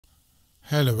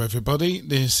Hello everybody,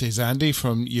 this is Andy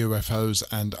from UFOs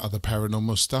and Other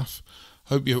Paranormal Stuff.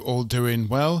 Hope you're all doing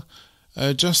well.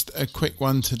 Just a quick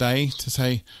one today to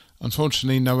say,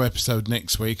 unfortunately no episode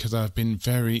next week as I've been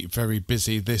very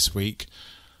busy this week.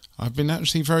 I've been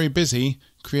actually very busy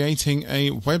creating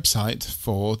a website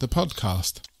for the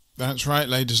podcast. That's right,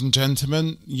 ladies and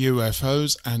gentlemen,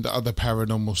 UFOs and Other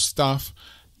Paranormal Stuff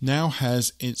now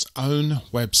has its own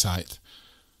website.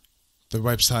 The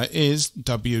website is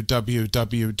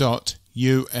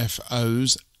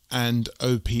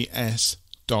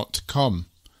www.ufosandops.com.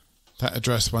 That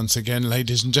address once again,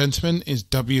 ladies and gentlemen, is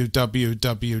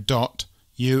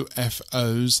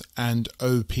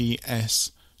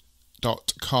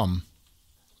www.ufosandops.com.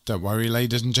 Don't worry,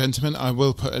 ladies and gentlemen, I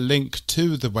will put a link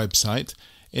to the website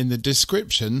in the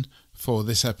description for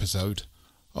this episode.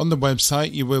 On the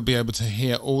website you will be able to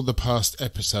hear all the past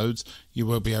episodes. You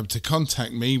will be able to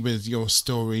contact me with your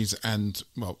stories and,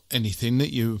 well, anything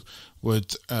that you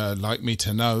would like me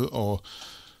to know or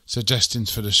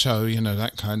suggestions for the show, you know,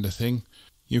 that kind of thing.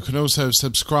 You can also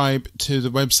subscribe to the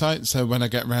website, so when I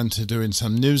get around to doing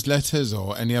some newsletters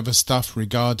or any other stuff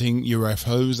regarding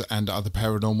UFOs and other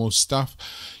paranormal stuff,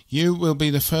 you will be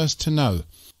the first to know.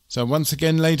 So once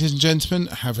again, ladies and gentlemen,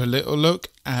 have a little look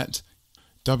at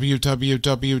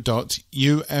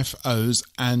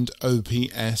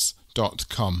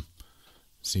www.ufosandops.com.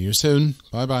 See you soon.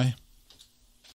 Bye bye.